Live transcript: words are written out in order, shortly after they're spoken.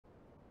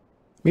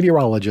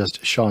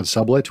Meteorologist Sean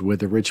Sublett with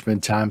the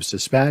Richmond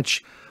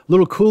Times-Dispatch. A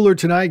little cooler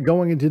tonight,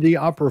 going into the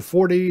upper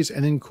 40s,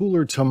 and then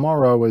cooler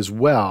tomorrow as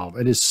well.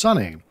 It is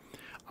sunny.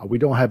 We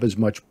don't have as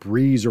much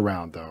breeze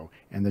around, though,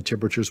 and the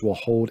temperatures will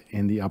hold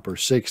in the upper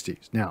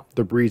 60s. Now,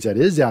 the breeze that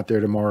is out there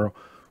tomorrow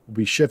will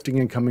be shifting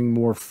and coming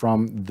more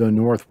from the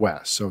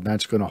northwest, so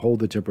that's going to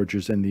hold the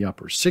temperatures in the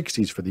upper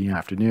 60s for the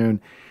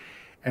afternoon.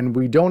 And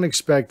we don't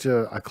expect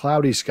a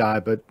cloudy sky,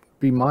 but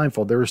be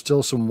mindful, there are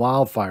still some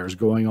wildfires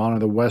going on in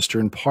the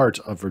western part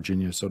of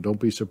Virginia, so don't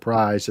be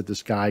surprised that the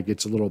sky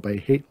gets a little bit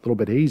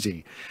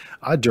hazy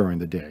during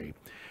the day.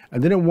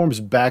 And then it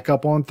warms back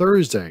up on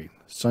Thursday.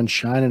 Sun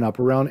shining up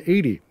around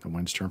 80. The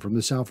winds turn from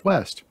the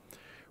southwest.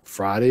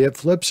 Friday it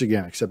flips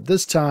again, except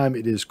this time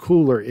it is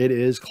cooler. It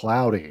is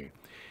cloudy.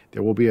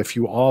 There will be a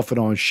few off and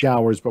on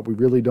showers, but we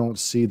really don't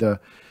see the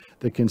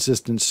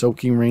consistent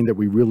soaking rain that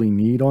we really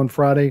need on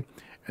Friday.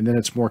 And then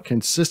it's more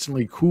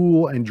consistently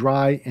cool and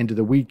dry into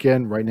the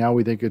weekend. Right now,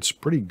 we think it's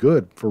pretty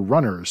good for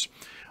runners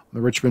on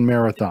the Richmond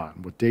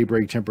Marathon, with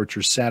daybreak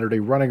temperatures Saturday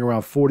running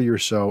around 40 or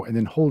so, and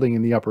then holding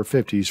in the upper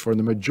 50s for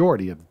the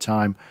majority of the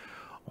time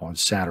on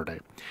Saturday.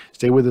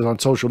 Stay with us on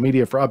social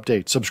media for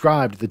updates.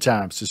 Subscribe to the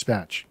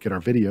Times-Dispatch. Get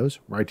our videos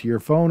right to your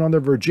phone on the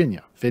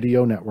Virginia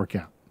Video Network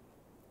app.